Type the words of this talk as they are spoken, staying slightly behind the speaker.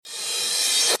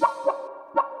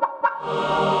The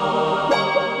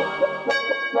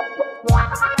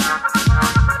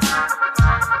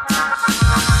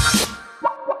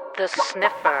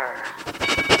Sniffer.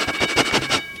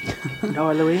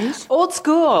 Nora Louise? Old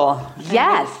school.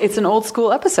 Yes. It's an old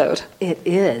school episode. It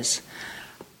is.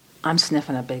 I'm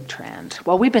sniffing a big trend.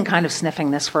 Well, we've been kind of sniffing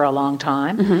this for a long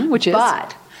time. Which is?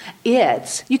 But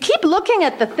it's, you keep looking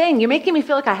at the thing. You're making me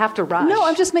feel like I have to rush. No,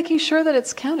 I'm just making sure that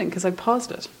it's counting because I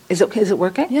paused it. Is it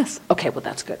working? Yes. Okay, well,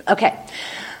 that's good. Okay.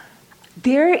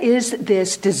 There is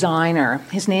this designer.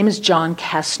 His name is John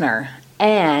Kessner.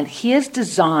 And he has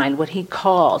designed what he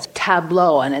calls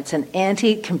Tableau, and it's an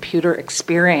anti-computer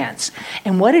experience.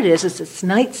 And what it is this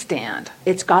nightstand.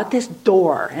 It's got this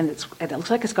door, and it looks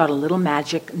like it's got a little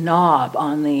magic knob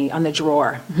on the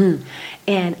drawer. Mm-hmm.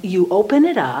 And you open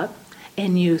it up,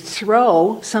 and you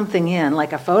throw something in,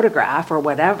 like a photograph or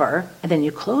whatever, and then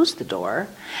you close the door,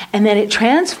 and then it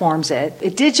transforms it,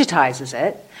 it digitizes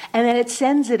it, and then it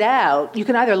sends it out. You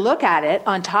can either look at it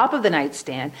on top of the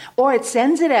nightstand, or it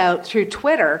sends it out through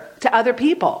Twitter to other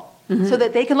people so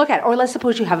that they can look at it. Or let's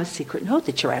suppose you have a secret note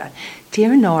that you write on.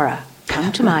 Dear Nora,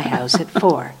 come to my house at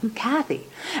 4. Cathi.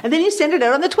 And then you send it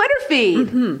out on the Twitter feed.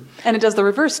 Mm-hmm. And it does the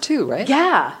reverse too, right?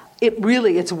 Yeah.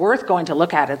 It's worth going to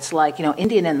look at. It's like,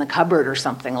 Indian in the cupboard or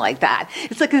something like that.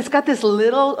 It's like it's got this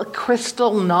little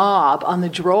crystal knob on the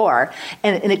drawer,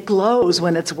 and it glows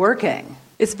when it's working.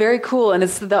 It's very cool, and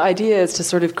the idea is to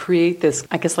sort of create this,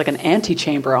 I guess, like an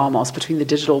antechamber almost between the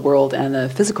digital world and the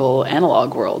physical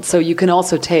analog world. So you can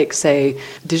also take, say,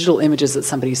 digital images that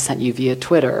somebody sent you via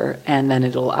Twitter, and then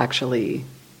it'll actually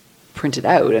print it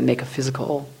out and make a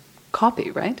physical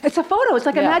copy, right? It's a photo. It's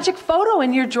like a magic photo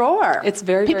in your drawer. It's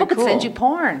very, People very cool. could send you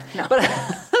porn. No. But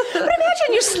imagine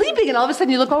you're sleeping and all of a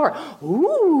sudden you look over.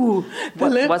 Ooh.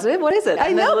 What was it? What is it?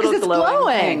 I know, because it's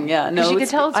glowing. Yeah, no, you can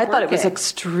tell it's I thought it was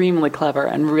extremely clever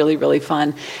and really, really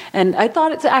fun. And I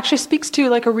thought it actually speaks to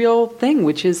like a real thing,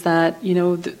 which is that,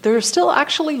 there are still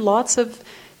actually lots of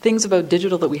things about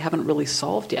digital that we haven't really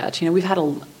solved yet. We've had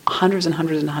hundreds and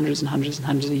hundreds and hundreds and hundreds and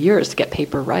hundreds of years to get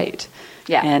paper right.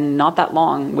 Yeah. And not that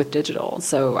long with digital.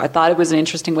 So I thought it was an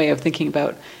interesting way of thinking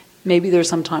about maybe there's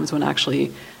some times when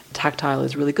actually tactile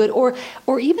is really good. Or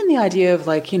even the idea of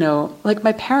like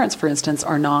my parents, for instance, they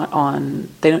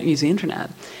don't use the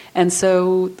internet. And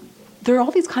so there are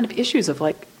all these kind of issues of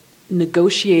like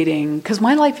negotiating, because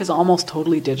my life is almost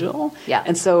totally digital. Yeah.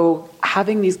 And so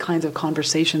having these kinds of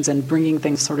conversations and bringing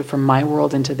things sort of from my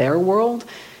world into their world,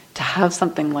 to have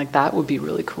something like that would be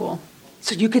really cool.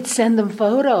 So you could send them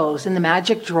photos in the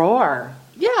magic drawer.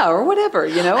 Yeah, or whatever,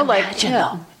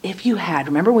 Imagine if you had,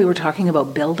 remember we were talking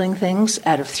about building things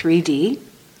out of 3D?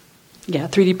 Yeah,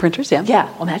 3D printers, yeah.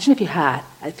 Yeah, well, imagine if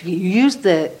you used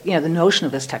the notion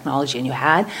of this technology and you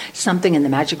had something in the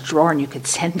magic drawer and you could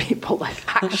send people like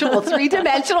actual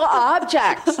 3-dimensional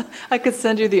objects. I could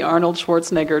send you the Arnold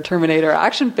Schwarzenegger Terminator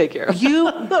action figure.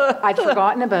 I'd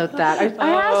forgotten about that. I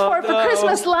asked for it for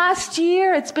Christmas last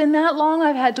year. It's been that long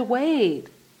I've had to wait.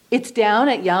 It's down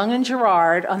at Yonge and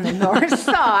Gerrard on the north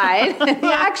side in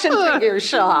the action figure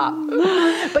shop.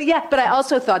 But I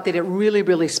also thought that it really,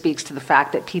 really speaks to the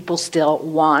fact that people still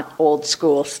want old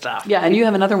school stuff. Yeah, and you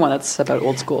have another one that's about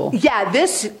old school. Yeah,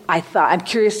 I'm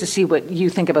curious to see what you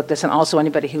think about this and also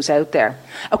anybody who's out there.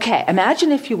 Okay,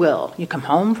 imagine, if you will, you come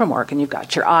home from work and you've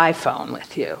got your iPhone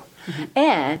with you. Mm-hmm.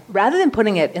 And rather than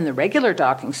putting it in the regular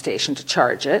docking station to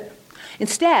charge it,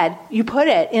 instead, you put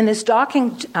it in this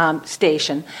docking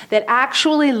station that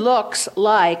actually looks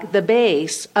like the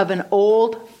base of an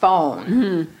old phone.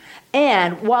 Mm-hmm.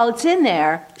 And while it's in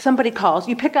there, somebody calls,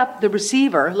 you pick up the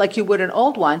receiver like you would an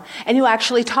old one, and you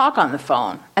actually talk on the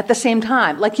phone at the same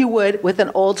time, like you would with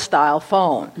an old-style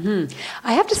phone. Mm-hmm.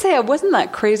 I have to say, I wasn't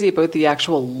that crazy about the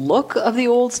actual look of the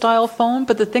old-style phone,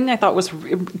 but the thing I thought was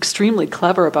extremely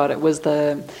clever about it was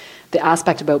the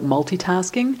aspect about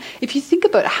multitasking. If you think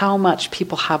about how much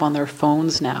people have on their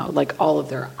phones now, like all of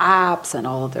their apps and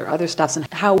all of their other stuff, and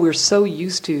how we're so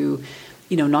used to,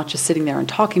 not just sitting there and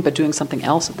talking, but doing something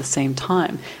else at the same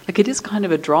time. Like, it is kind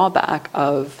of a drawback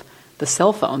of the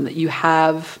cell phone that you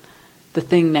have the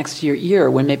thing next to your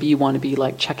ear when maybe you want to be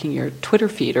like checking your Twitter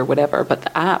feed or whatever, but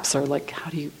the apps are like,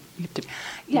 how do you have to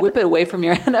whip it away from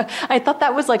your hand? I thought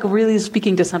that was like really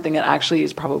speaking to something that actually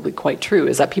is probably quite true,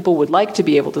 is that people would like to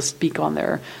be able to speak on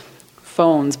their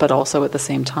phones, but also at the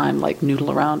same time like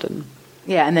noodle around and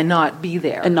then not be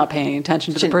there. And not paying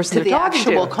attention to the person they're talking to.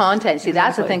 To the actual content. See,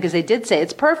 that's the thing, because they did say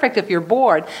it's perfect if you're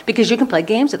bored because you can play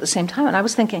games at the same time. And I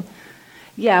was thinking,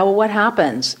 what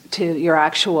happens to your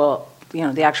actual,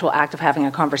 the actual act of having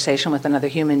a conversation with another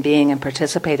human being and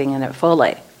participating in it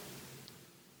fully?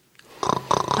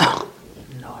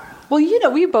 Well, you know,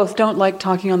 we both don't like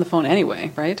talking on the phone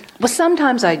anyway, right? Well,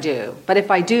 sometimes I do, but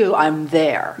if I do, I'm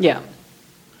there. Yeah.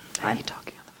 I hate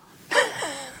talking on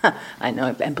the phone. I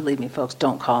know, and believe me, folks,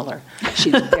 don't call her.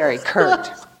 She's very curt.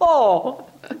 Oh.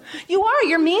 You are.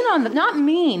 You're mean on the... Not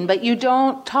mean, but you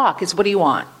don't talk. It's what do you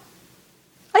want?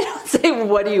 I don't say,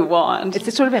 what do you want?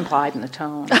 It's sort of implied in the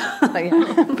tone.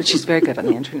 But she's very good on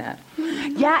the internet.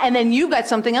 Yeah, and then you got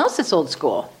something else that's old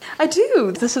school. I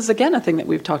do. This is, again, a thing that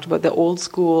we've talked about, the old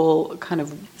school kind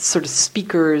of sort of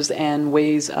speakers and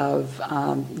ways of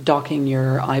docking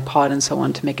your iPod and so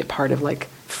on to make it part of like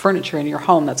furniture in your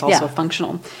home that's also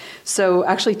functional. So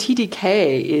actually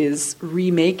TDK is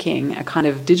remaking a kind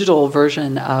of digital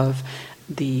version of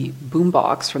the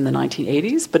boombox from the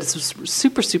 1980s, but it's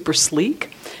super, super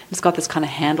sleek. It's got this kind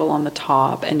of handle on the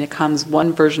top, and it comes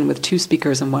one version with 2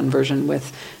 speakers and one version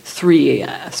with 3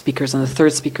 speakers, and the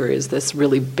third speaker is this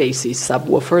really bassy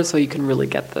subwoofer, so you can really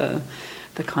get the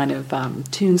kind of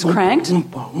tunes cranked.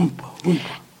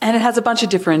 And it has a bunch of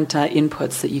different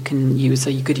inputs that you can use, so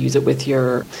you could use it with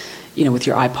your with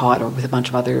your iPod or with a bunch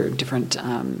of other different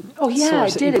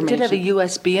it did. It did have a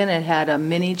USB and it had a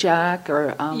mini jack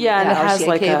or and it has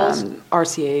like cables. a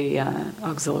RCA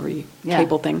auxiliary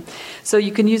cable thing. So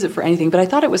you can use it for anything. But I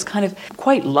thought it was kind of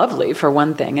quite lovely for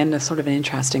one thing, and a sort of an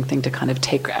interesting thing to kind of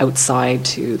take outside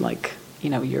to like,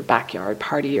 your backyard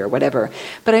party or whatever.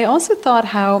 But I also thought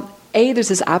how, A, there's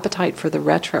this appetite for the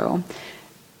retro.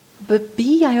 But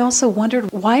B, I also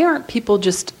wondered, why aren't people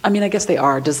just, I guess they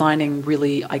are, designing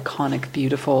really iconic,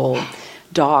 beautiful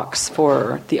docks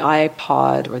for the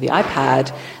iPod or the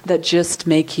iPad that just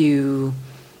make you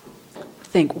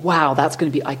think, wow, that's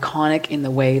going to be iconic in the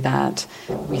way that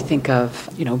we think of,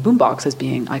 boombox as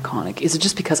being iconic. Is it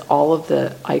just because all of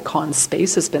the icon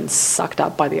space has been sucked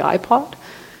up by the iPod?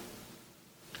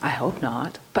 I hope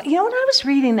not. But when I was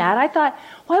reading that, I thought,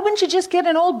 why wouldn't you just get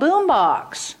an old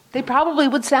boombox? They probably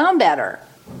would sound better.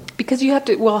 Because you have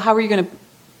to, how are you going to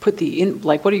put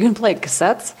what are you going to play,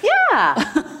 cassettes? Yeah.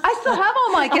 I still have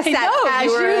all my cassettes, as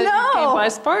you know. You came by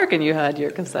Spark and you had your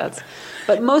cassettes.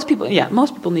 But most people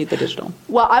need the digital.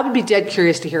 Well, I would be dead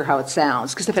curious to hear how it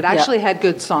sounds, because if it actually had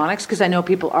good sonics, because I know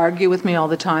people argue with me all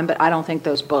the time, but I don't think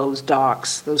those Bose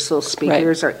docks, those little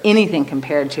speakers, are anything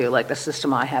compared to like the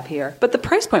system I have here. But the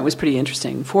price point was pretty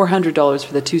interesting: $400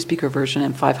 for the 2-speaker version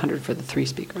and $500 for the 3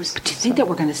 speakers. But do you think that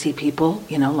we're going to see people,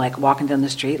 like walking down the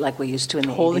street like we used to in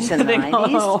the 80s and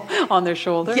 90s? On their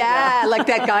shoulder? Yeah, like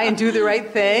that guy in Do the Right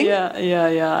Thing?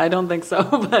 Yeah. I don't think so,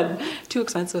 but too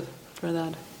expensive for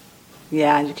that.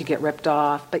 Yeah, you could get ripped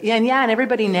off. But and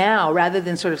everybody now, rather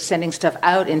than sort of sending stuff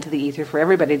out into the ether for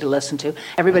everybody to listen to,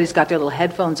 everybody's got their little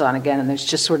headphones on again, and there's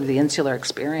just sort of the insular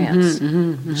experience,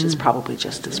 which is probably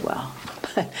just as well.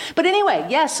 But anyway,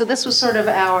 yes, so this was sort of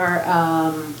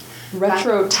our...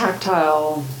 retro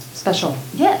tactile special.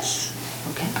 Yes.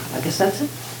 Okay, I guess that's it.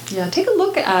 Yeah, take a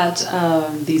look at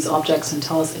these objects and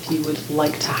tell us if you would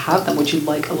like to have them. Would you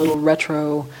like a little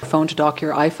retro phone to dock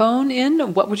your iPhone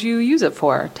in? What would you use it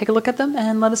for? Take a look at them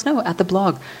and let us know at the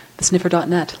blog,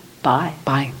 thesniffer.net. Bye.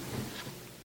 Bye.